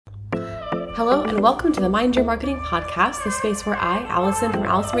Hello and welcome to the Mind Your Marketing podcast, the space where I, Allison from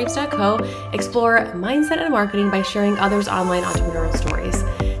AllisonReeves.co, explore mindset and marketing by sharing others' online entrepreneurial stories.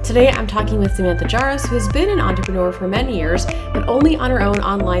 Today, I'm talking with Samantha Jaros, who has been an entrepreneur for many years, but only on her own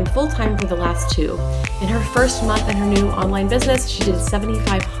online full-time for the last 2. In her first month in her new online business, she did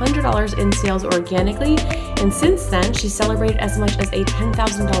 $7,500 in sales organically, and since then, she's celebrated as much as a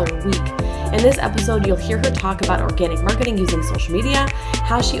 $10,000 week. In this episode, you'll hear her talk about organic marketing using social media,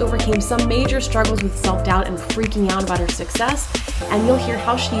 how she overcame some major struggles with self-doubt and freaking out about her success, and you'll hear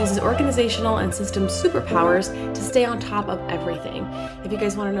how she uses organizational and system superpowers to stay on top of everything. If you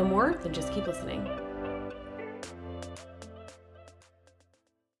guys want to know more, then just keep listening.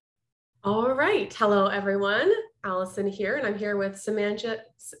 All right. Hello, everyone. Allison here, and I'm here with Samantha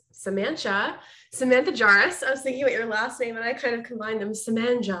Jaros. I was thinking about your last name, and I kind of combined them,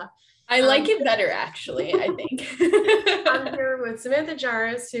 Samantha. I like it better, actually, I think. I'm here with Samantha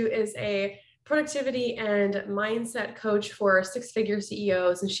Jaros, who is a productivity and mindset coach for six-figure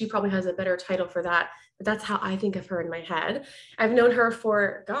CEOs, and she probably has a better title for that, but that's how I think of her in my head. I've known her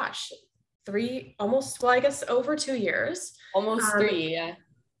for, over 2 years. Almost 3, yeah.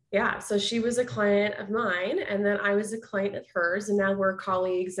 Yeah, so she was a client of mine, and then I was a client of hers, and now we're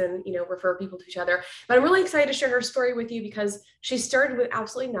colleagues and, refer people to each other. But I'm really excited to share her story with you because she started with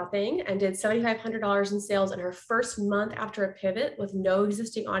absolutely nothing and did $7,500 in sales in her first month after a pivot with no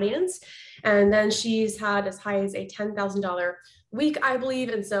existing audience. And then she's had as high as a $10,000 week, I believe.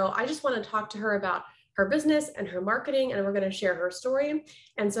 And so I just want to talk to her about her business and her marketing, and we're going to share her story.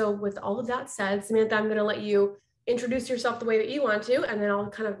 And so with all of that said, Samantha, I'm going to let you introduce yourself the way that you want to, and then I'll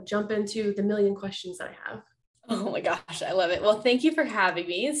kind of jump into the million questions that I have. Oh my gosh, I love it. Well, thank you for having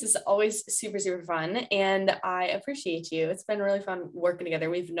me. This is always super, super fun, and I appreciate you. It's been really fun working together.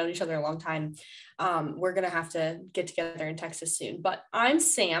 We've known each other a long time. We're going to have to get together in Texas soon, but I'm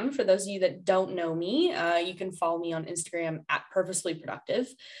Sam. For those of you that don't know me, you can follow me on Instagram at Purposefully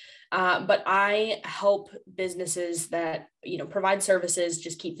Productive. But I help businesses that, provide services,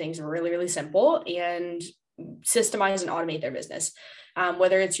 just keep things really, really simple and systemize and automate their business.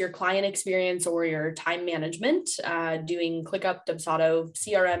 Whether it's your client experience or your time management, doing ClickUp, Dubsado,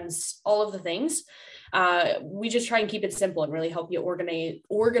 CRMs, all of the things. We just try and keep it simple and really help you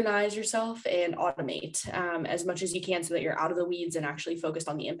organize yourself and automate as much as you can so that you're out of the weeds and actually focused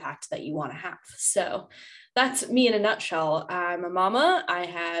on the impact that you want to have. So that's me in a nutshell. I'm a mama. I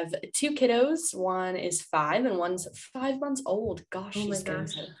have 2 kiddos. One is 5 and one's 5 months old. Gosh, she's getting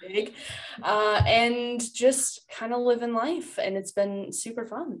so big. And just kind of living life. And it's been super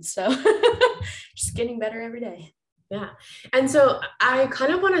fun. So just getting better every day. Yeah. And so I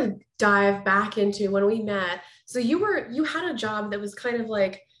kind of want to dive back into when we met. So you had a job that was kind of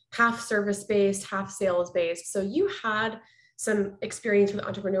like half service based, half sales based. So you had some experience with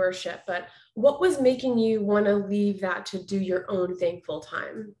entrepreneurship, but what was making you want to leave that to do your own thing full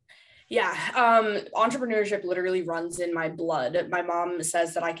time? Yeah. Entrepreneurship literally runs in my blood. My mom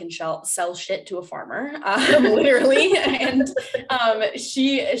says that I can sell shit to a farmer, literally. And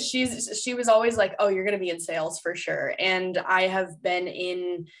she was always like, oh, you're going to be in sales for sure. And I have been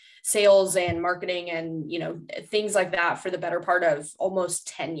in sales and marketing and, things like that for the better part of almost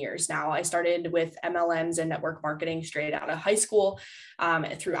 10 years now. I started with MLMs and network marketing straight out of high school.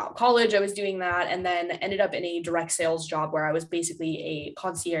 Throughout college, I was doing that, and then ended up in a direct sales job where I was basically a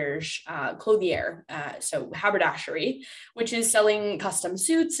concierge clothier, so haberdashery, which is selling custom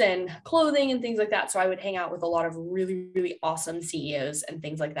suits and clothing and things like that. So I would hang out with a lot of really, really awesome CEOs and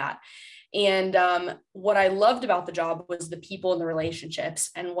things like that. And what I loved about the job was the people and the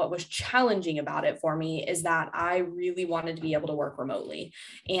relationships. And what was challenging about it for me is that I really wanted to be able to work remotely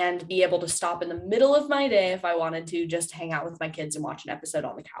and be able to stop in the middle of my day if I wanted to just hang out with my kids and watch an episode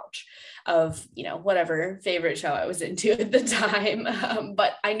on the couch of, whatever favorite show I was into at the time.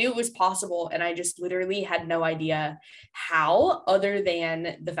 But I knew it was possible. And I just literally had no idea how, other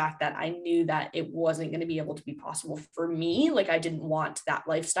than the fact that I knew that it wasn't going to be able to be possible for me. Like I didn't want that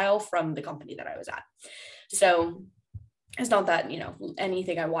lifestyle from the company that I was at. So it's not that,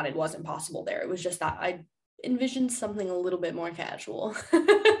 anything I wanted wasn't possible there. It was just that I envisioned something a little bit more casual.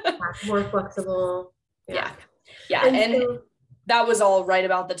 More flexible. Yeah. And that was all right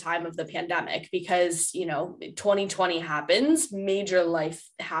about the time of the pandemic because, 2020 happens, major life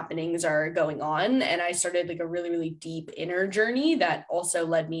happenings are going on. And I started like a really, really deep inner journey that also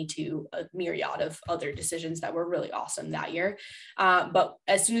led me to a myriad of other decisions that were really awesome that year. But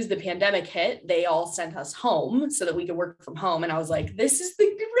as soon as the pandemic hit, they all sent us home so that we could work from home. And I was like, this is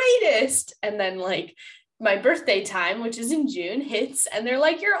the greatest. And then my birthday time, which is in June, hits and they're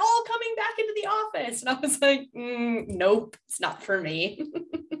like, you're all coming back into the office. And I was like, nope, it's not for me.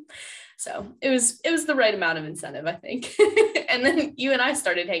 So it was the right amount of incentive, I think. And then you and I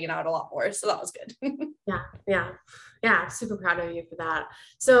started hanging out a lot more. So that was good. Yeah. Super proud of you for that.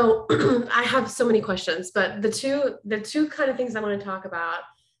 So I have so many questions, but the two kind of things I want to talk about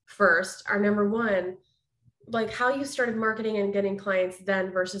first are, number one, like how you started marketing and getting clients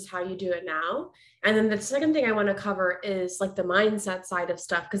then versus how you do it now. And then the second thing I want to cover is like the mindset side of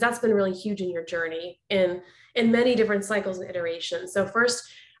stuff, because that's been really huge in your journey in many different cycles and iterations. So first,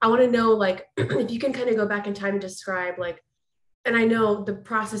 I want to know, like, if you can kind of go back in time and describe, like, and I know the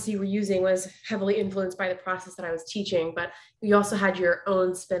process you were using was heavily influenced by the process that I was teaching, but you also had your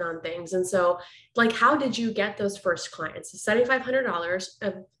own spin on things. And so, like, how did you get those first clients? $7,500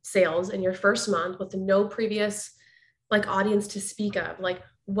 of sales in your first month with no previous like audience to speak of. Like,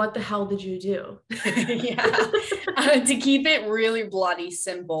 what the hell did you do? To keep it really bloody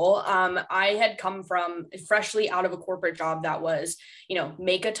simple, I had come from freshly out of a corporate job that was,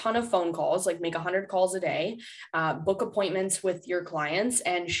 make a ton of phone calls, like make 100 calls a day, book appointments with your clients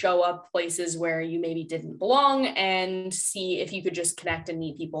and show up places where you maybe didn't belong, and see if you could just connect and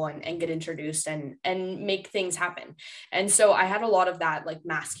meet people and get introduced and make things happen. And so I had a lot of that like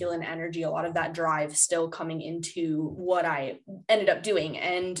masculine energy, a lot of that drive still coming into what I ended up doing.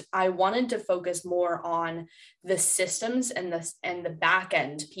 And I wanted to focus more on the systems and the back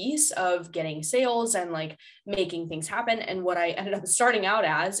end piece of getting sales and like making things happen. And what I ended up starting out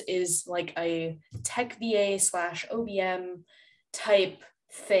as is like a tech VA / OBM type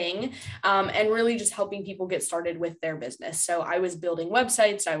thing, and really just helping people get started with their business. So I was building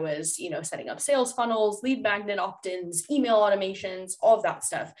websites, I was, setting up sales funnels, lead magnet opt-ins, email automations, all of that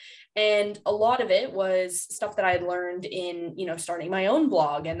stuff. And a lot of it was stuff that I had learned in, starting my own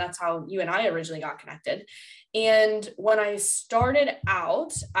blog. And that's how you and I originally got connected. And when I started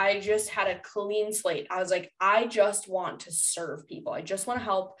out, I just had a clean slate. I was like, I just want to serve people. I just want to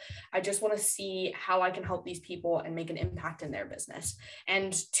help. I just want to see how I can help these people and make an impact in their business. And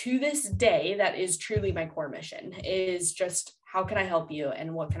to this day, that is truly my core mission, is just how can I help you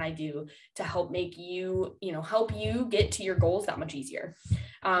and what can I do to help make you, help you get to your goals that much easier.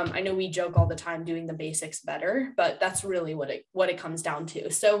 I know we joke all the time doing the basics better, but that's really what it comes down to.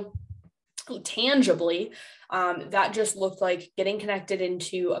 So tangibly, that just looked like getting connected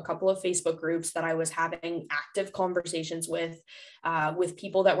into a couple of Facebook groups that I was having active conversations with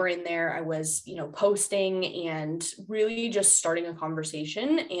people that were in there. I was, posting and really just starting a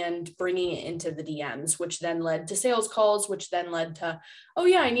conversation and bringing it into the DMs, which then led to sales calls, which then led to, oh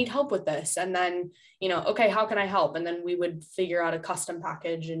yeah, I need help with this. And then, okay, how can I help? And then we would figure out a custom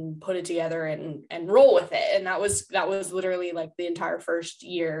package and put it together and roll with it. And that was literally like the entire first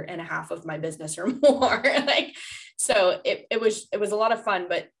year and a half of my business or more. So it was a lot of fun,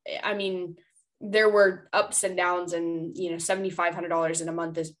 but I mean, there were ups and downs, and, $7,500 in a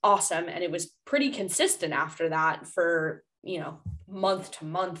month is awesome. And it was pretty consistent after that for, month to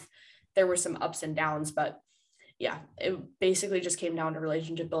month. There were some ups and downs, but yeah, it basically just came down to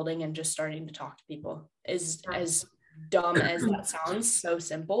relationship building and just starting to talk to people. As dumb as that sounds, so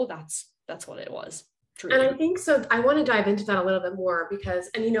simple, that's what it was. Truly. And I think so. I want to dive into that a little bit more because,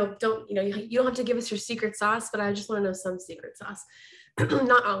 and you don't have to give us your secret sauce, but I just want to know some secret sauce.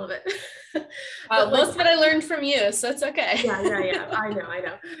 Not all of it. Most of it I learned from you, so it's okay. Yeah. I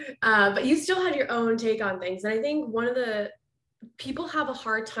know. But you still had your own take on things. And I think one of the people have a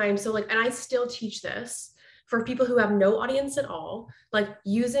hard time. So like, and I still teach this for people who have no audience at all, like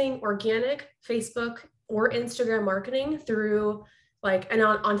using organic Facebook or Instagram marketing through like, and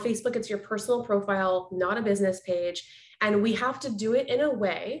on Facebook, it's your personal profile, not a business page. And we have to do it in a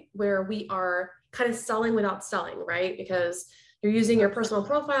way where we are kind of selling without selling, right? Because you're using your personal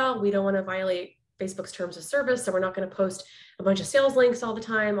profile. We don't want to violate Facebook's terms of service. So we're not going to post a bunch of sales links all the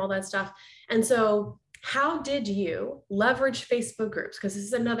time, all that stuff. And so how did you leverage Facebook groups? Because this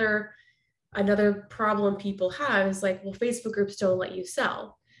is another problem people have is like, well, Facebook groups don't let you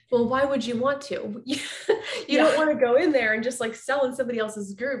sell. Well, why would you want to? You don't want to go in there and just like sell in somebody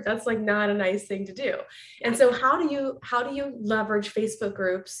else's group. That's like not a nice thing to do. And so how do you leverage Facebook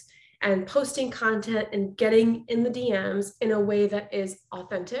groups and posting content and getting in the DMs in a way that is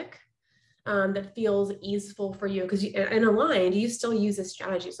authentic, that feels easeful for you? Because and aligned, you still use this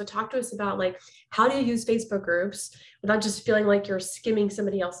strategy. So talk to us about like, how do you use Facebook groups without just feeling like you're skimming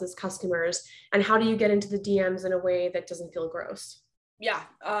somebody else's customers? And how do you get into the DMs in a way that doesn't feel gross? Yeah,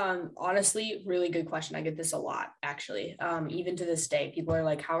 honestly, really good question. I get this a lot, actually. Even to this day, people are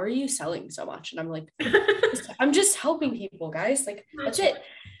like, how are you selling so much? And I'm like, I'm just helping people, guys. Like, that's it.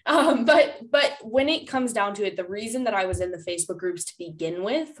 But when it comes down to it, the reason that I was in the Facebook groups to begin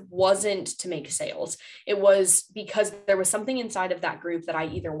with wasn't to make sales. It was because there was something inside of that group that I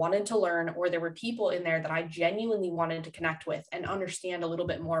either wanted to learn, or there were people in there that I genuinely wanted to connect with and understand a little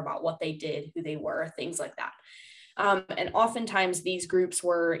bit more about what they did, who they were, things like that. And oftentimes these groups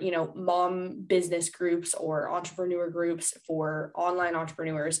were, mom business groups or entrepreneur groups for online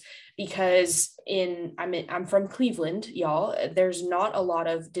entrepreneurs, because I'm from Cleveland, y'all. There's not a lot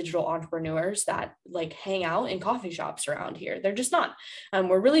of digital entrepreneurs that like hang out in coffee shops around here. They're just not.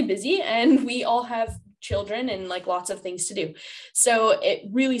 We're really busy and we all have children and like lots of things to do. So it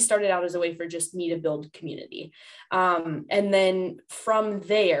really started out as a way for just me to build community. And then from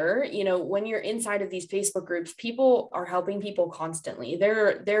there, when you're inside of these Facebook groups, people are helping people constantly.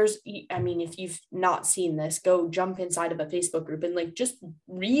 If you've not seen this, go jump inside of a Facebook group and like just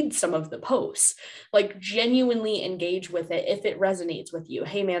read some of the posts, like genuinely engage with it if it resonates with you.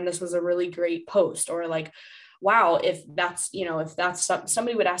 Hey man, this was a really great post. Or like, wow, if that's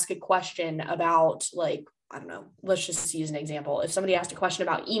somebody would ask a question about like, I don't know, let's just use an example. If somebody asked a question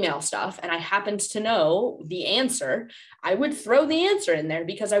about email stuff and I happened to know the answer, I would throw the answer in there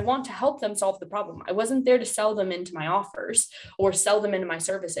because I want to help them solve the problem. I wasn't there to sell them into my offers or sell them into my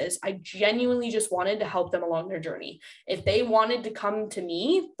services. I genuinely just wanted to help them along their journey. If they wanted to come to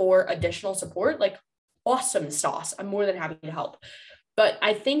me for additional support, like awesome sauce, I'm more than happy to help. But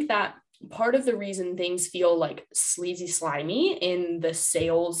I think that part of the reason things feel like sleazy, slimy in the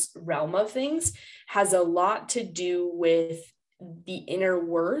sales realm of things has a lot to do with the inner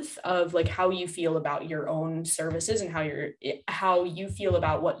worth of like how you feel about your own services and how you feel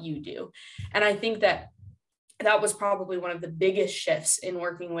about what you do. And I think that was probably one of the biggest shifts in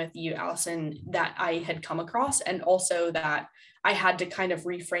working with you, Allison, that I had come across, and also that I had to kind of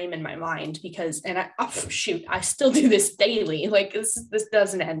reframe in my mind because, I still do this daily. Like this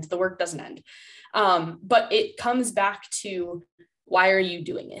doesn't end. The work doesn't end. But it comes back to, why are you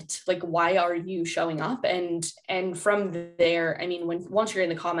doing it? Like, why are you showing up? And from there, once you're in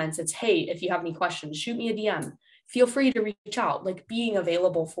the comments, it's, hey, if you have any questions, shoot me a DM. Feel free to reach out, like being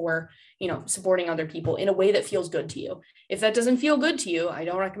available for, supporting other people in a way that feels good to you. If that doesn't feel good to you, I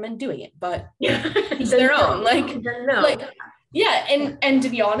don't recommend doing it, but it's their own, yeah. And to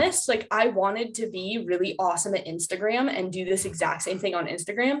be honest, like I wanted to be really awesome at Instagram and do this exact same thing on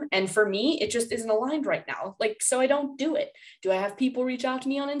Instagram. And for me, it just isn't aligned right now. Like, so I don't do it. Do I have people reach out to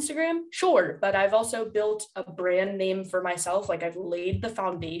me on Instagram? Sure. But I've also built a brand name for myself. Like I've laid the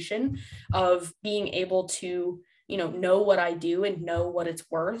foundation of being able to, know what I do and know what it's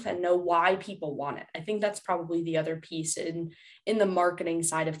worth and know why people want it. I think that's probably the other piece in the marketing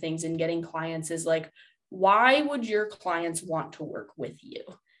side of things and getting clients is like, why would your clients want to work with you?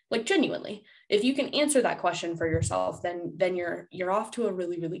 Like genuinely, if you can answer that question for yourself, then you're off to a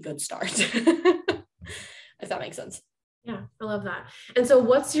really, really good start. If that makes sense. Yeah, I love that. And so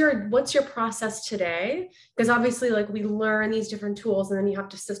what's your process today? Because obviously like we learn these different tools and then you have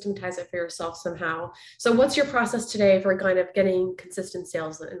to systematize it for yourself somehow. So what's your process today for kind of getting consistent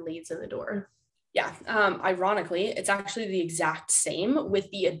sales and leads in the door? Yeah. Ironically, it's actually the exact same with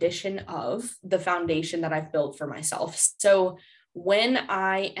the addition of the foundation that I've built for myself. So when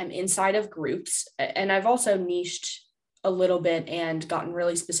I am inside of groups, and I've also niched a little bit and gotten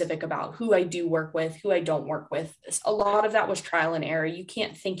really specific about who I do work with, who I don't work with. A lot of that was trial and error. You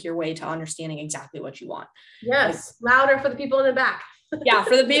can't think your way to understanding exactly what you want. Yes. Louder for the people in the back. Yeah,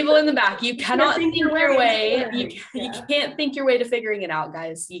 for the people in the back, you cannot think your way. You can't think your way to figuring it out,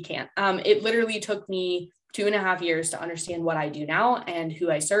 guys. You can't. It literally took me 2.5 years to understand what I do now and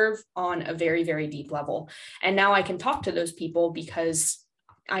who I serve on a very, very deep level. And now I can talk to those people because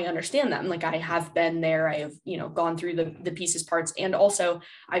I understand them. Like I have been there. I have, gone through the pieces, parts, and also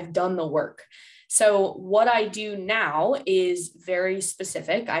I've done the work. So what I do now is very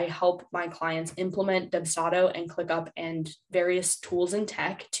specific. I help my clients implement Dubsado and ClickUp and various tools and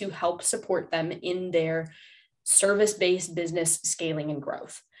tech to help support them in their service-based business scaling and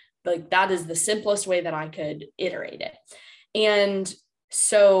growth. Like that is the simplest way that I could iterate it. And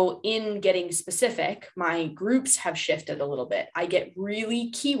so in getting specific, my groups have shifted a little bit. I get really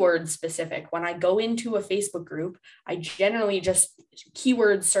keyword specific. When I go into a Facebook group, I generally just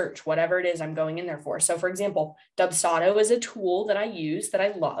keyword search whatever it is I'm going in there for. So for example, Dubsado is a tool that I use that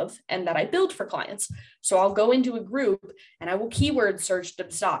I love and that I build for clients. So I'll go into a group and I will keyword search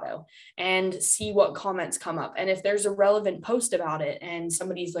Dubsado and see what comments come up. And if there's a relevant post about it and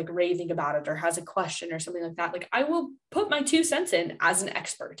somebody's like raving about it or has a question or something like that, like I will put my 2 cents in as an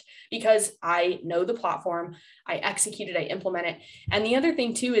expert because I know the platform, I execute it, I implement it. And the other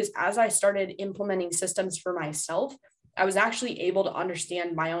thing too is as I started implementing systems for myself, I was actually able to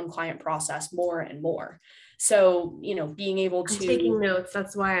understand my own client process more and more. So, being able to taking notes.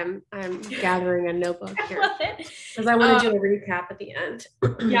 That's why I'm gathering a notebook here because I want to do a recap at the end.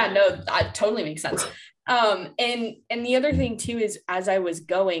 Yeah, no, that totally makes sense. And the other thing too is as I was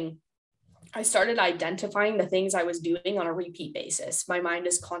going, I started identifying the things I was doing on a repeat basis. My mind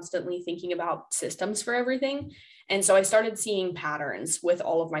is constantly thinking about systems for everything. And so I started seeing patterns with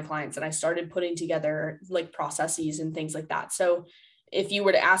all of my clients, and I started putting together like processes and things like that. So if you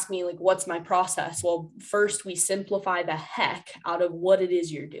were to ask me, like, what's my process? Well, first we simplify the heck out of what it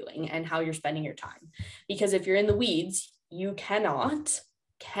is you're doing and how you're spending your time. Because if you're in the weeds, you cannot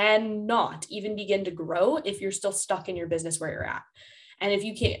even begin to grow if you're still stuck in your business where you're at. And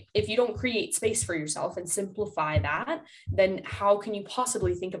if you don't create space for yourself and simplify that, then how can you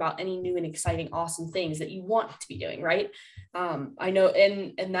possibly think about any new and exciting, awesome things that you want to be doing, right? I know,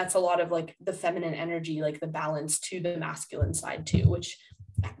 and that's a lot of like the feminine energy, like the balance to the masculine side too, which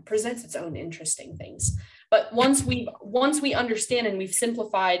presents its own interesting things. But once we understand and we've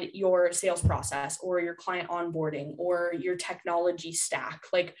simplified your sales process or your client onboarding or your technology stack,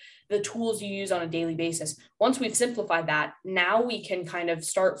 like the tools you use on a daily basis, once we've simplified that, now we can kind of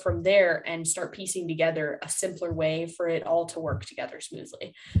start from there and start piecing together a simpler way for it all to work together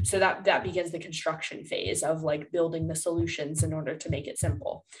smoothly. So that begins the construction phase of like building the solutions in order to make it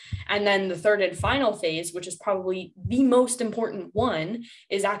simple. And then the third and final phase, which is probably the most important one,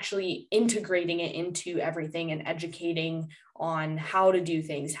 is actually integrating it into everything and educating on how to do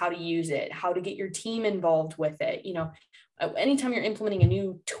things, how to use it, how to get your team involved with it. Anytime you're implementing a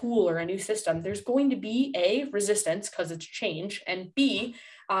new tool or a new system, there's going to be A, resistance because it's change, and B,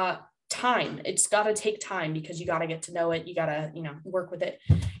 time. It's got to take time because you got to get to know it. You got to, work with it.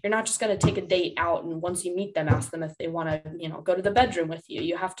 You're not just going to take a date out and once you meet them, ask them if they want to, go to the bedroom with you.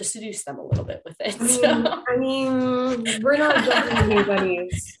 You have to seduce them a little bit with it. I mean, we're not judging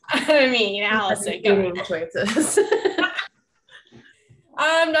anybody's. Allison, choices.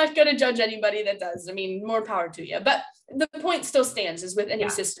 I'm not going to judge anybody that does. More power to you. But the point still stands is with any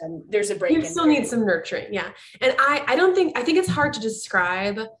system, there's a break. You still need some nurturing. Yeah. And I think it's hard to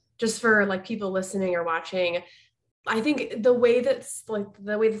describe just for like people listening or watching. I think the way that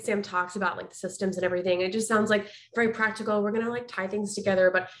Sam talks about like the systems and everything, it just sounds like very practical. We're going to like tie things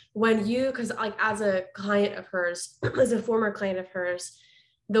together. But because like as a client of hers, as a former client of hers,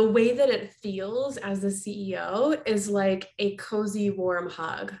 the way that it feels as the CEO is like a cozy, warm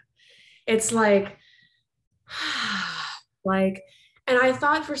hug. It's like, and I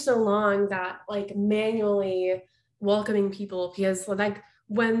thought for so long that like manually welcoming people, because like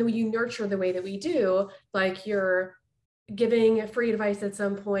when you nurture the way that we do, like you're giving free advice at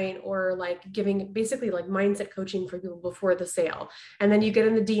some point or like giving basically like mindset coaching for people before the sale. And then you get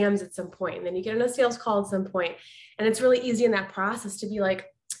in the DMs at some point, and then you get in a sales call at some point. And it's really easy in that process to be like,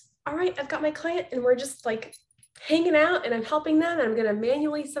 all right, I've got my client and we're just like hanging out and I'm helping them and I'm going to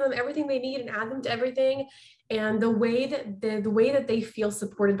manually send them everything they need and add them to everything. And the way that they feel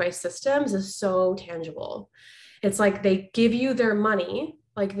supported by systems is so tangible. It's like they give you their money,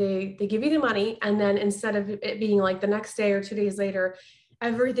 like they give you the money, and then instead of it being like the next day or 2 days later,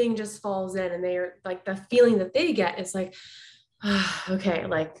 everything just falls in, and they're like, the feeling that they get is like, okay,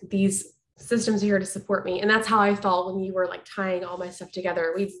 like these systems are here to support me. And that's how I felt when you were like tying all my stuff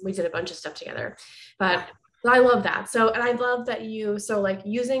together. We did a bunch of stuff together, but I love that. So, and I love that like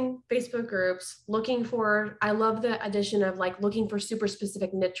using Facebook groups, I love the addition of like looking for super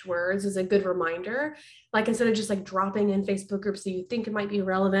specific niche words is a good reminder. Like instead of just like dropping in Facebook groups that you think it might be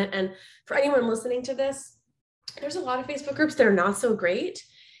relevant. And for anyone listening to this, there's a lot of Facebook groups that are not so great.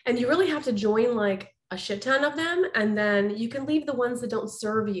 And you really have to join like a shit ton of them. And then you can leave the ones that don't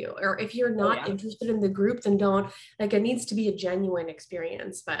serve you. Or if you're not interested in the group, then don't, like it needs to be a genuine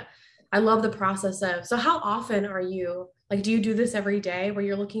experience. But I love the process of, so how often are you, like, do you do this every day where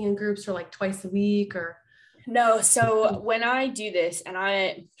you're looking in groups or like twice a week or? No. So when I do this, and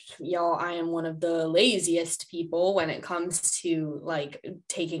I am one of the laziest people when it comes to like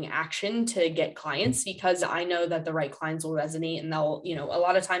taking action to get clients, because I know that the right clients will resonate, and they'll, a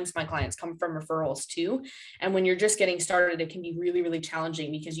lot of times my clients come from referrals too. And when you're just getting started, it can be really, really challenging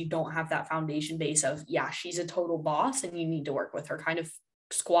because you don't have that foundation base of, she's a total boss and you need to work with her kind of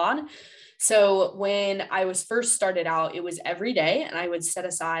squad. So when I was first started out, it was every day, and I would set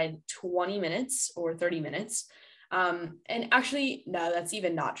aside 20 minutes or 30 minutes. And actually, no, that's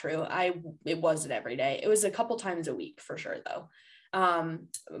even not true. It wasn't every day. It was a couple times a week for sure, though.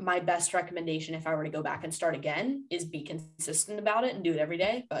 My best recommendation, if I were to go back and start again, is be consistent about it and do it every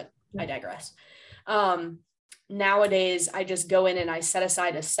day, but I digress. nowadays I just go in and I set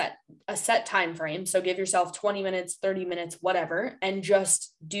aside a set time frame. So give yourself 20 minutes, 30 minutes, whatever, and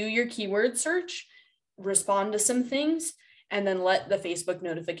just do your keyword search, respond to some things, and then let the Facebook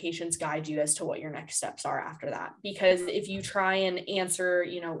notifications guide you as to what your next steps are after that. Because if you try and answer,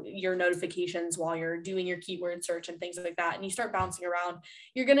 your notifications while you're doing your keyword search and things like that, and you start bouncing around,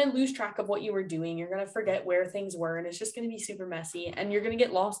 you're going to lose track of what you were doing. You're going to forget where things were, and it's just going to be super messy, and you're going to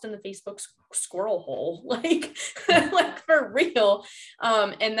get lost in the Facebook squirrel hole, like for real.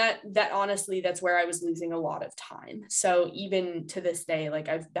 And that honestly, that's where I was losing a lot of time. So even to this day, like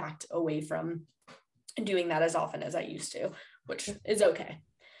I've backed away from doing that as often as I used to, which is okay.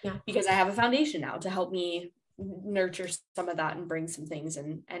 Yeah. Because I have a foundation now to help me nurture some of that and bring some things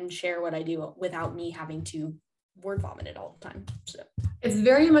and share what I do without me having to word vomit it all the time. So it's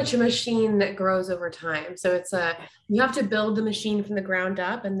very much a machine that grows over time. So it's you have to build the machine from the ground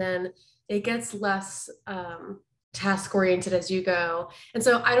up, and then it gets less task oriented as you go. And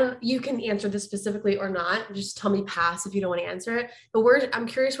so you can answer this specifically or not, just tell me pass if you don't want to answer it, but I'm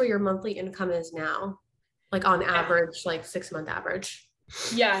curious where your monthly income is now, like on average, like 6-month average.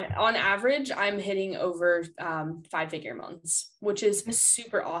 Yeah, on average, I'm hitting over 5-figure months, which is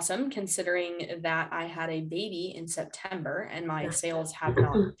super awesome considering that I had a baby in September and my sales have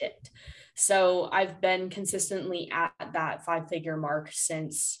not dipped. So I've been consistently at that 5-figure mark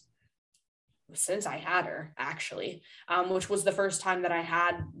since I had her, actually, which was the first time that I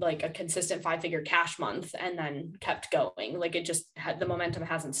had like a consistent 5-figure cash month and then kept going. Like it just had, the momentum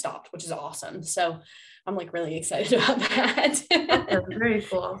hasn't stopped, which is awesome. So I'm like really excited about that. That's very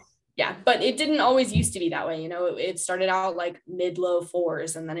cool. Yeah, but it didn't always used to be that way. It started out like mid-low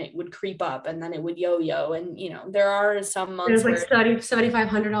 4s, and then it would creep up, and then it would yo-yo. And, there are some months where it's like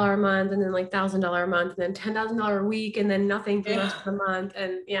 $7,500 a month, and then like $1,000 a month, and then $10,000 a week, and then nothing for the rest of the month.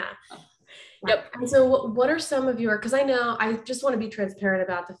 And yeah. Yep. And so what are some of because I know I just want to be transparent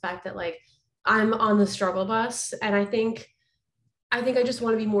about the fact that like I'm on the struggle bus, and I think I just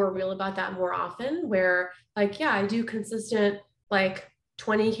want to be more real about that more often, where like, yeah, I do consistent like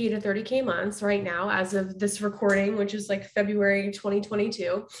 20K to 30K months right now as of this recording, which is like February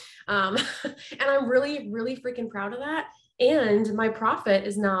 2022. And I'm really, really freaking proud of that. And my profit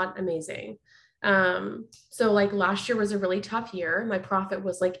is not amazing. So like last year was a really tough year. My profit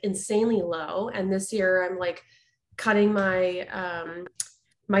was like insanely low. And this year I'm like cutting my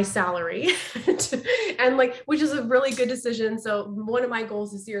salary and like, which is a really good decision. So one of my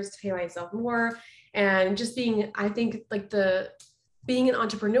goals this year is to pay myself more, and just I think like being an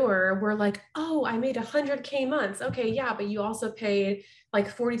entrepreneur, we're like, oh, I made 100K months. Okay. Yeah. But you also paid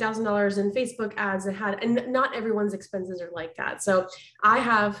like $40,000 in Facebook ads and not everyone's expenses are like that. So I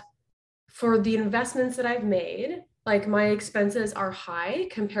have, for the investments that I've made, like my expenses are high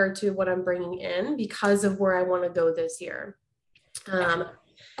compared to what I'm bringing in because of where I want to go this year.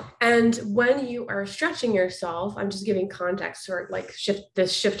 And when you are stretching yourself, I'm just giving context or like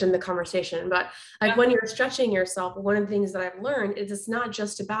shift in the conversation, but like when you're stretching yourself, one of the things that I've learned is it's not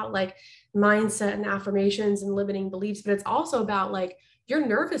just about like mindset and affirmations and limiting beliefs, but it's also about like your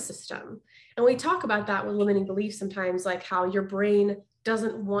nervous system. And we talk about that with limiting beliefs sometimes, like how your brain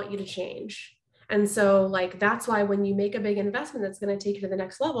doesn't want you to change. And so like, that's why when you make a big investment that's going to take you to the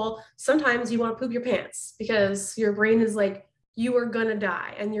next level, sometimes you want to poop your pants because your brain is like, you are going to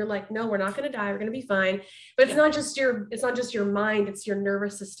die. And you're like, no, we're not going to die. We're going to be fine. But it's not just your mind, it's your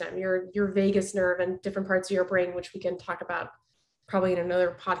nervous system, your vagus nerve and different parts of your brain, which we can talk about probably in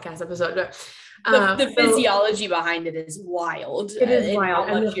another podcast episode. The physiology behind it is wild. It is wild.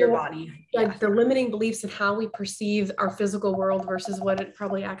 How much your body, like the limiting beliefs and how we perceive our physical world versus what it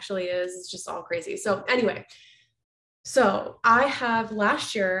probably actually is just all crazy. So anyway,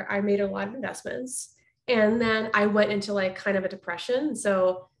 last year I made a lot of investments. And then I went into like kind of a depression.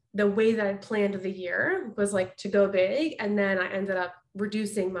 So the way that I planned the year was like to go big. And then I ended up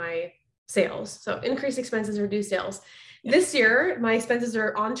reducing my sales. So increase expenses, reduce sales. This year, my expenses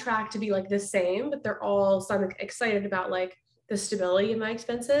are on track to be like the same, but so I'm excited about like the stability of my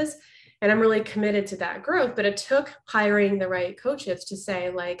expenses. And I'm really committed to that growth. But it took hiring the right coaches to say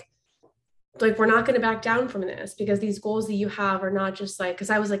like we're not going to back down from this, because these goals that you have are not just like,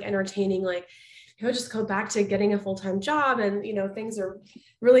 because I was like entertaining like, just go back to getting a full-time job and, things are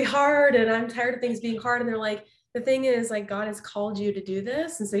really hard and I'm tired of things being hard. And they're like, the thing is like, God has called you to do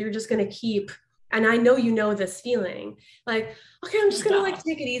this. And so you're just going to keep, and I know, this feeling like, okay, I'm just going to like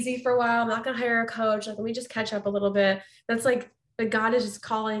take it easy for a while. I'm not going to hire a coach. Like, let me just catch up a little bit. That's like, but God is just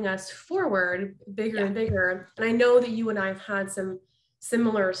calling us forward bigger and bigger. And I know that you and I have had some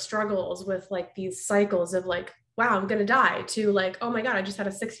similar struggles with like these cycles of like, wow, I'm going to die, to like, oh my God, I just had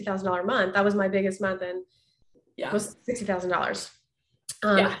a $60,000 month. That was my biggest month in Yeah. was $60,000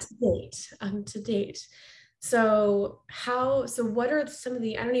 Yeah. to date. So what are some of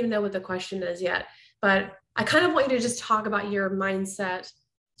I don't even know what the question is yet, but I kind of want you to just talk about your mindset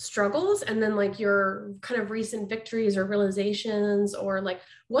struggles and then like your kind of recent victories or realizations, or like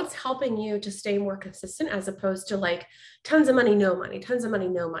what's helping you to stay more consistent as opposed to like tons of money, no money, tons of money,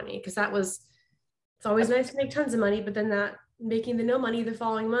 no money. Because it's always nice to make tons of money, but then that making the no money the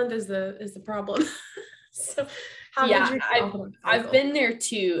following month is the problem. So how did Yeah, you I've been there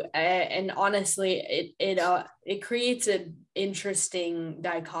too, and honestly, it creates an interesting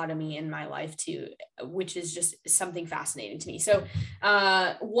dichotomy in my life too, which is just something fascinating to me. So,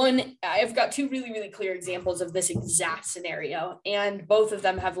 one, I've got two really really clear examples of this exact scenario, and both of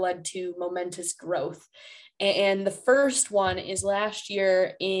them have led to momentous growth. And the first one is last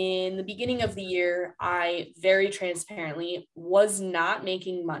year, in the beginning of the year, I very transparently was not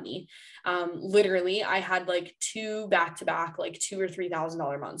making money. Literally, I had like two back-to-back, like $2,000 or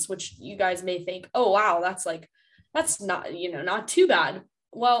 $3,000 months, which you guys may think, oh, wow, that's not, not too bad.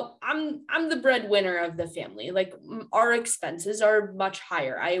 Well, I'm the breadwinner of the family. Like our expenses are much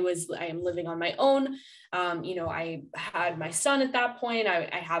higher. I am living on my own. I had my son at that point.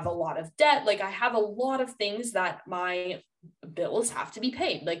 I have a lot of debt. Like I have a lot of things that my bills have to be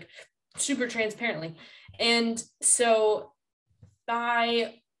paid, like super transparently. And so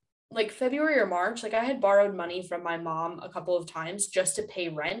by like February or March, like I had borrowed money from my mom a couple of times just to pay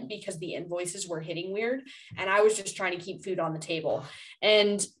rent because the invoices were hitting weird. And I was just trying to keep food on the table.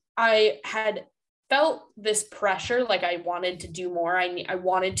 And I had felt this pressure, like I wanted to do more. I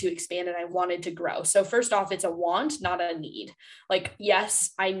wanted to expand and I wanted to grow. So first off, it's a want, not a need. Like,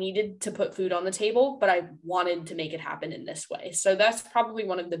 yes, I needed to put food on the table, but I wanted to make it happen in this way. So that's probably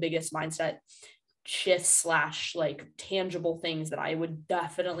one of the biggest mindset shifts / like tangible things that I would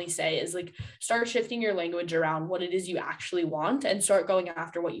definitely say is like start shifting your language around what it is you actually want and start going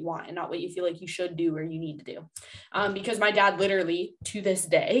after what you want and not what you feel like you should do or you need to do. Because my dad literally to this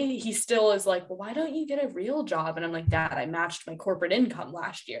day, he still is like, well, why don't you get a real job? And I'm like, Dad, I matched my corporate income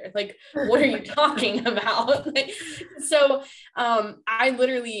last year. Like, what are you talking about? So I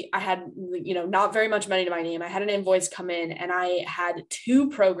had, not very much money to my name. I had an invoice come in and I had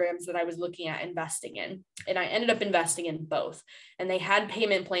two programs that I was looking at investing in, and I ended up investing in both, and they had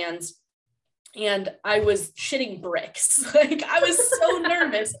payment plans and I was shitting bricks. Like I was so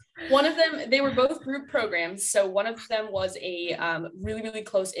nervous. One of them, they were both group programs. So one of them was a really, really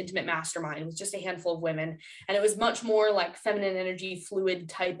close, intimate mastermind with just a handful of women. And it was much more like feminine energy, fluid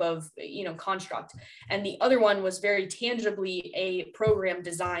type of, construct. And the other one was very tangibly a program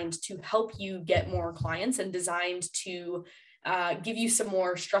designed to help you get more clients and designed to give you some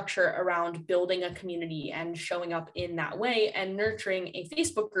more structure around building a community and showing up in that way and nurturing a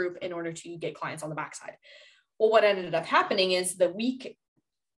Facebook group in order to get clients on the backside. Well, what ended up happening is the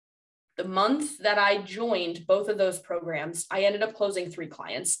month that I joined both of those programs, I ended up closing 3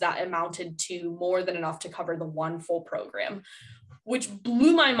 clients that amounted to more than enough to cover the one full program, which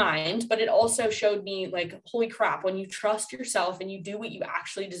blew my mind. But it also showed me like, holy crap, when you trust yourself and you do what you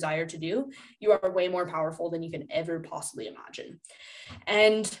actually desire to do, you are way more powerful than you can ever possibly imagine.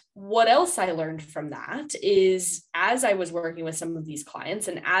 And what else I learned from that is as I was working with some of these clients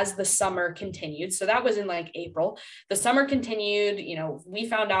and as the summer continued, so that was in like April, the summer continued, we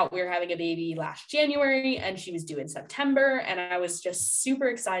found out we were having a baby last January and she was due in September. And I was just super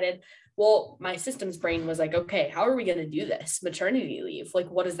excited. Well, my systems brain was like, okay, how are we going to do this? Maternity leave, like,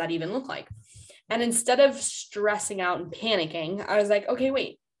 what does that even look like? And instead of stressing out and panicking, I was like, okay,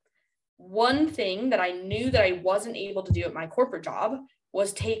 wait. One thing that I knew that I wasn't able to do at my corporate job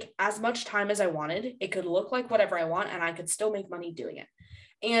was take as much time as I wanted. It could look like whatever I want, and I could still make money doing it.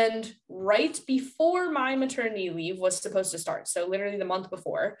 And right before my maternity leave was supposed to start, so literally the month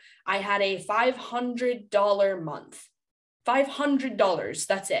before, I had a $500 month. $500.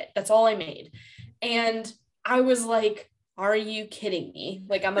 That's it. That's all I made. And I was like, are you kidding me?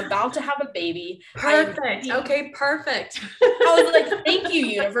 Like, I'm about to have a baby. Perfect. Okay, perfect. I was like, thank you,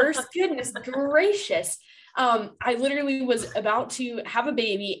 universe. Goodness gracious. I literally was about to have a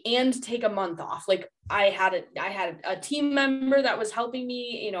baby and take a month off. Like I had a team member that was helping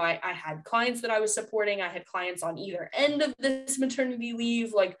me. I had clients that I was supporting. I had clients on either end of this maternity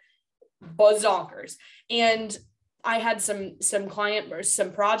leave, like bazonkers. And I had some client or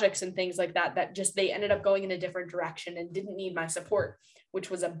some projects and things like that just they ended up going in a different direction and didn't need my support, which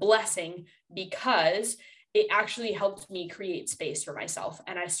was a blessing because it actually helped me create space for myself.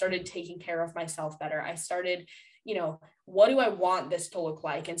 And I started taking care of myself better. I started, what do I want this to look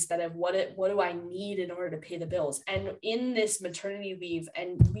like instead of what do I need in order to pay the bills? And in this maternity leave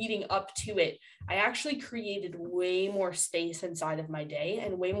and leading up to it, I actually created way more space inside of my day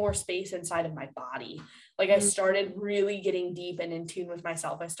and way more space inside of my body. Like I started really getting deep and in tune with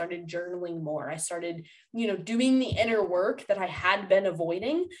myself. I started journaling more. I started, doing the inner work that I had been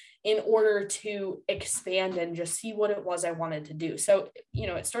avoiding in order to expand and just see what it was I wanted to do. So,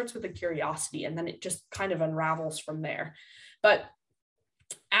 it starts with a curiosity and then it just kind of unravels from there. But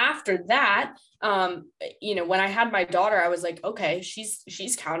after that, when I had my daughter, I was like, okay,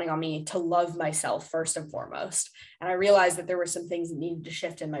 she's counting on me to love myself first and foremost. And I realized that there were some things that needed to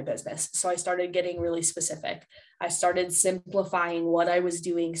shift in my business. So I started getting really specific. I started simplifying what I was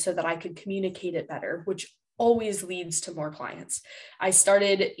doing so that I could communicate it better, which always leads to more clients. I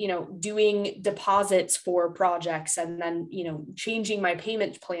started, doing deposits for projects and then, changing my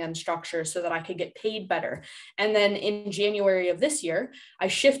payment plan structure so that I could get paid better. And then in January of this year, I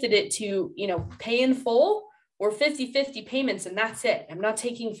shifted it to, pay in full or 50-50 payments. And that's it. I'm not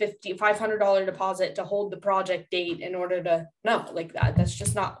taking $500 deposit to hold the project date in order to, no, like that. That's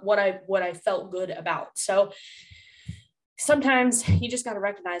just not what I felt good about. So sometimes you just got to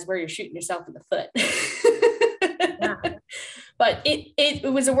recognize where you're shooting yourself in the foot. Yeah. But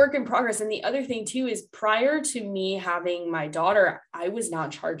it was a work in progress. And the other thing too, is prior to me having my daughter, I was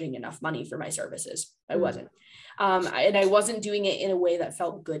not charging enough money for my services. I wasn't. And I wasn't doing it in a way that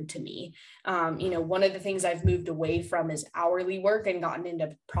felt good to me. One of the things I've moved away from is hourly work and gotten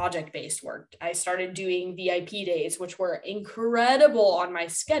into project-based work. I started doing VIP days, which were incredible on my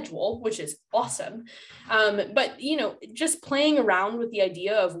schedule, which is awesome. But, just playing around with the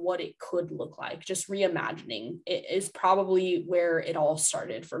idea of what it could look like, just reimagining it is probably where it all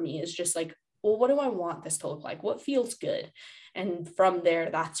started for me, is just like, well, what do I want this to look like? What feels good? And from there,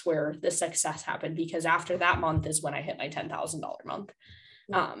 that's where the success happened, because after that month is when I hit my $10,000 month,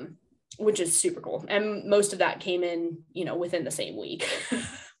 which is super cool. And most of that came in, within the same week.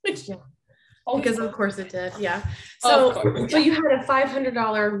 Because of course it did. Yeah. So you had a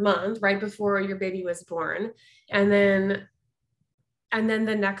 $500 month right before your baby was born. And then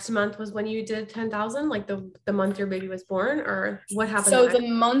the next month was when you did 10,000, like the month your baby was born, or what happened? So the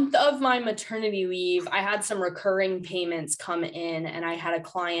month of my maternity leave, I had some recurring payments come in, and I had a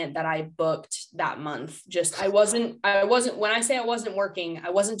client that I booked that month. I wasn't, when I say I wasn't working, I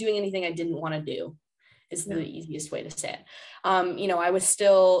wasn't doing anything I didn't want to do, is the easiest way to say it. I was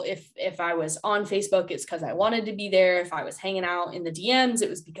still, if I was on Facebook, it's because I wanted to be there. If I was hanging out in the DMs, it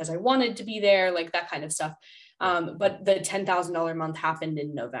was because I wanted to be there, like that kind of stuff. But the $10,000 month happened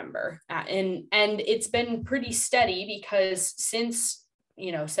in November, and it's been pretty steady because since,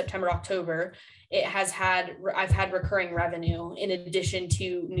 September, October, I've had recurring revenue in addition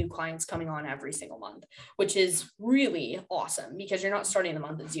to new clients coming on every single month, which is really awesome because you're not starting the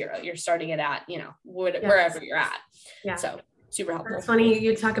month at zero. You're starting it at, wherever you're at. Yeah. So super helpful. It's funny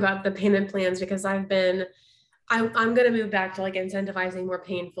you talk about the payment plans, because I'm going to move back to like incentivizing more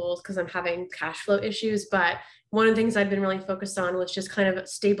painfuls because I'm having cash flow issues. But one of the things I've been really focused on was just kind of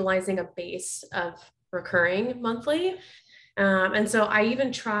stabilizing a base of recurring monthly. And so I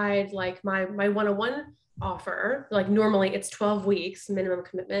even tried like my one-on-one offer, like normally it's 12 weeks minimum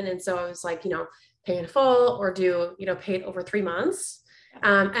commitment. And so I was like, pay in full or do, pay it over 3 months.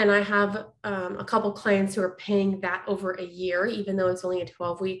 And I have a couple clients who are paying that over a year, even though it's only a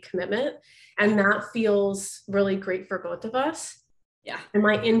 12-week commitment. And that feels really great for both of us. Yeah. And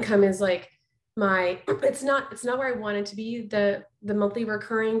my income is like it's not where I want it to be, the monthly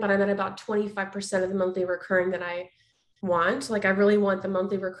recurring, but I'm at about 25% of the monthly recurring that I want. Like I really want the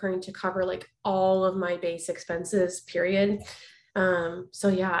monthly recurring to cover like all of my base expenses, period. So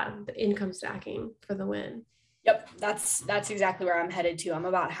yeah, the income stacking for the win. Yep. That's exactly where I'm headed to. I'm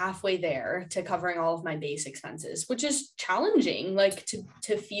about halfway there to covering all of my base expenses, which is challenging, like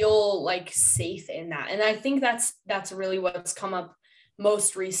to feel like safe in that. And I think that's really what's come up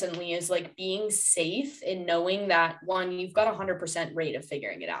most recently, is like being safe in knowing that, one, you've got 100% rate of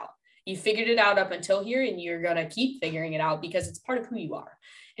figuring it out. You figured it out up until here, and you're going to keep figuring it out because it's part of who you are.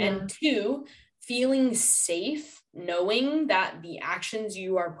 Yeah. And two, feeling safe knowing that the actions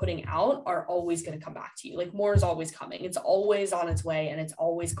you are putting out are always going to come back to you. Like more is always coming. It's always on its way, and it's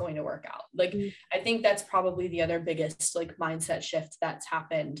always going to work out. Like, I think that's probably the other biggest like mindset shift that's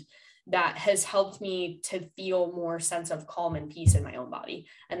happened that has helped me to feel more sense of calm and peace in my own body.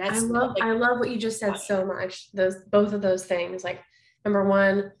 And that's I love what you just said so much. Both of those things, like number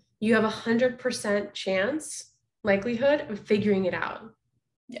one, you have 100% likelihood of figuring it out.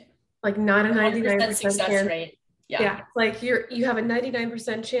 Yeah. Like not a 99% success chance. rate. Yeah. Like you have a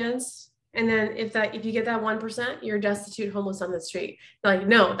 99% chance And then if you get that 1%, you're destitute, homeless on the street. Like,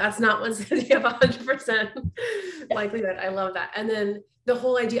 no, that's not what's you have 100% likelihood. I love that. And then the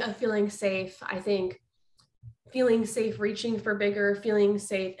whole idea of feeling safe, I think feeling safe, reaching for bigger, feeling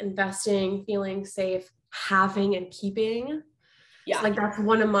safe, investing, feeling safe, having and keeping. Yeah. Like that's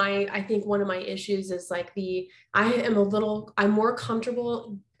one of my issues is like I'm more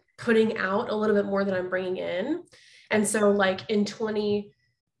comfortable putting out a little bit more than I'm bringing in. And so like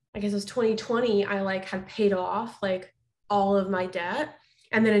I guess it was 2020, I like had paid off like all of my debt.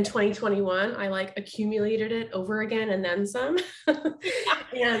 And then in 2021, I like accumulated it over again and then some.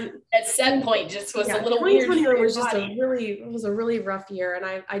 And that set point just was a little weird. 2021 was just a really rough year.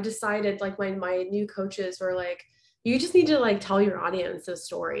 And I decided like my new coaches were like, you just need to like tell your audience the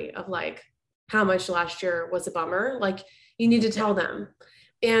story of like how much last year was a bummer. Like you need to tell them.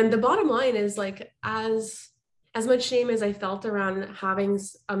 And the bottom line is like, as much shame as I felt around having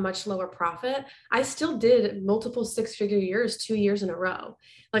a much lower profit, I still did multiple 6-figure years, 2 years in a row.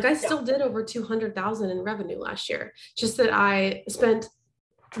 Like I still did over 200,000 in revenue last year, just that I spent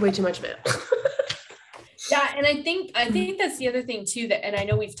way too much of it. Yeah. And I think that's the other thing too, and I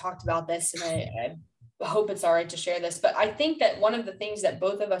know we've talked about this and I hope it's all right to share this, but I think that one of the things that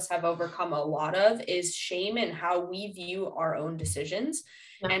both of us have overcome a lot of is shame in how we view our own decisions.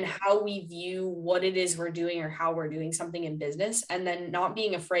 And how we view what it is we're doing or how we're doing something in business, and then not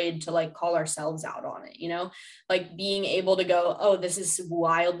being afraid to like call ourselves out on it, like being able to go, oh, this is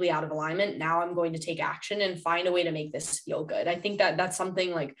wildly out of alignment. Now I'm going to take action and find a way to make this feel good. I think that that's something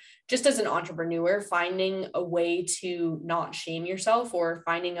like just as an entrepreneur, finding a way to not shame yourself or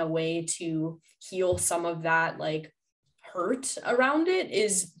finding a way to heal some of that like hurt around it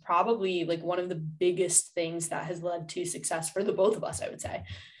is probably like one of the biggest things that has led to success for the both of us, I would say.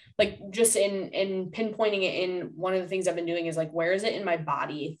 Like just in pinpointing it, in one of the things I've been doing is like, where is it in my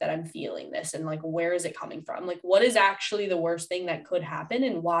body that I'm feeling this? And like, where is it coming from? Like, what is actually the worst thing that could happen?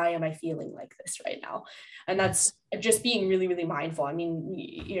 And why am I feeling like this right now? And that's just being really, really mindful. I mean,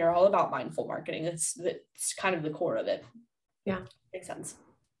 you're all about mindful marketing. That's kind of the core of it. Yeah. Makes sense.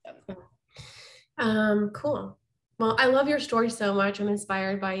 Yeah. Cool. Well, I love your story so much. I'm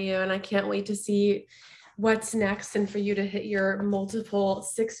inspired by you, and I can't wait to see what's next and for you to hit your multiple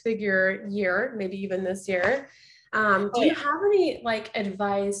 6-figure year, maybe even this year. Do you have any like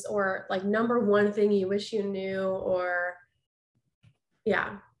advice or like number one thing you wish you knew, or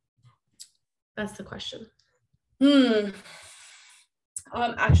that's the question.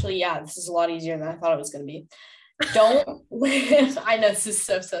 Actually, yeah, this is a lot easier than I thought it was going to be. I know this is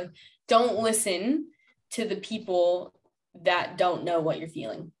so silly. Don't listen to the people that don't know what you're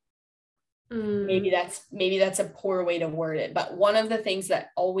feeling. Maybe that's a poor way to word it. But one of the things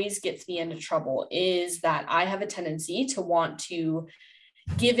that always gets me into trouble is that I have a tendency to want to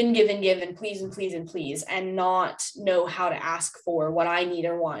give and give and give and please and not know how to ask for what I need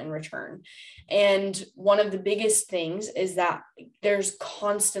or want in return. And one of the biggest things is that there's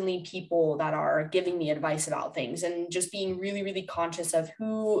constantly people that are giving me advice about things, and just being really, really conscious of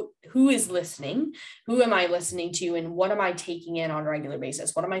who is listening, who am I listening to, and what am I taking in on a regular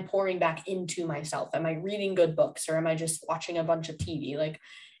basis? What am I pouring back into myself? Am I reading good books, or am I just watching a bunch of TV? Like,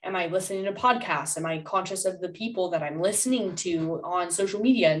 am I listening to podcasts? Am I conscious of the people that I'm listening to on social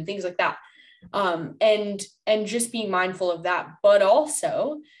media and things like that? And just being mindful of that. But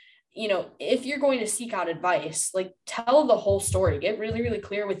also, if you're going to seek out advice, like tell the whole story, get really, really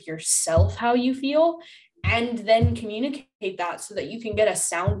clear with yourself how you feel, and then communicate that so that you can get a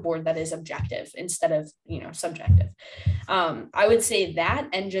soundboard that is objective instead of, subjective. I would say that,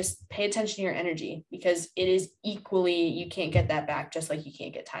 and just pay attention to your energy, because it is equally, you can't get that back, just like you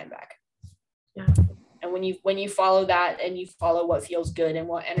can't get time back. Yeah. And when you follow that and you follow what feels good and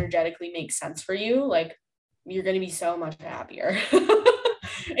what energetically makes sense for you, like you're going to be so much happier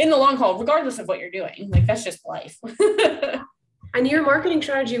in the long haul, regardless of what you're doing. Like that's just life. And your marketing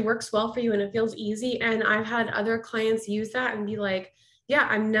strategy works well for you and it feels easy. And I've had other clients use that and be like, yeah,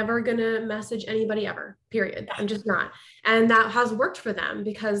 I'm never going to message anybody ever, period. I'm just not. And that has worked for them,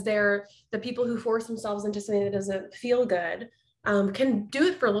 because they're the people who force themselves into something that doesn't feel good, can do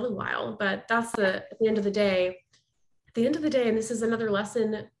it for a little while. But that's at the end of the day, and this is another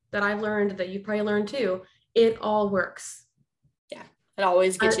lesson that I've learned that you probably learned too, it all works. It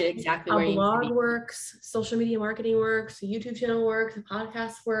always gets you exactly where you need to be. A blog works, social media marketing works, a YouTube channel works, a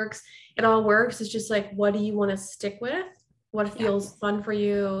podcast works. It all works. It's just like, what do you want to stick with? What feels fun for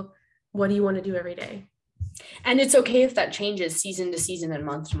you? What do you want to do every day? And it's okay if that changes season to season and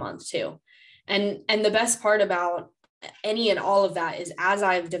month to month too. And the best part about any and all of that is as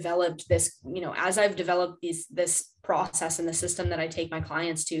I've developed this, as I've developed this process and the system that I take my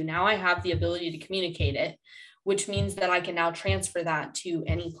clients to, now I have the ability to communicate it, which means that I can now transfer that to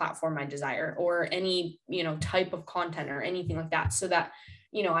any platform I desire or any, type of content or anything like that, so that,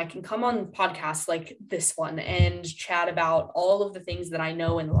 I can come on podcasts like this one and chat about all of the things that I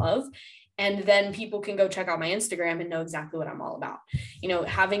know and love. And then people can go check out my Instagram and know exactly what I'm all about.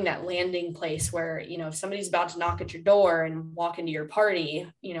 Having that landing place where, if somebody's about to knock at your door and walk into your party,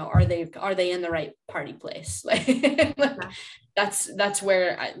 are they in the right party place? That's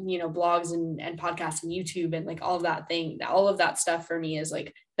where, blogs and podcasts and YouTube and like all of that stuff for me is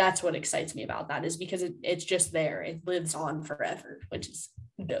like, that's what excites me about that, is because it's just there. It lives on forever, which is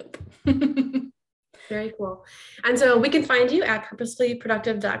dope. Very cool. And so we can find you at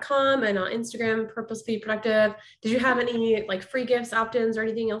purposefullyproductive.com and on Instagram, purposefullyproductive. Did you have any like free gifts, opt-ins, or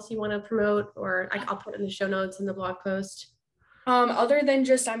anything else you want to promote? Or I'll put in the show notes in the blog post. Other than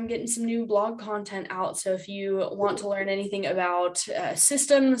just I'm getting some new blog content out. So if you want to learn anything about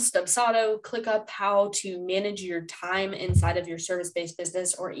systems, Dubsado, ClickUp, how to manage your time inside of your service-based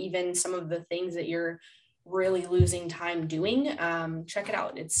business, or even some of the things that you're really losing time doing, check it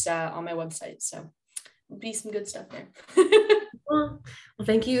out. It's on my website. So be some good stuff there. Well,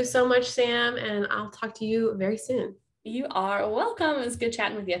 thank you so much, Sam, and I'll talk to you very soon. You are welcome. It was good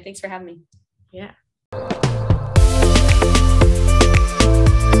chatting with you. Thanks for having me. Yeah.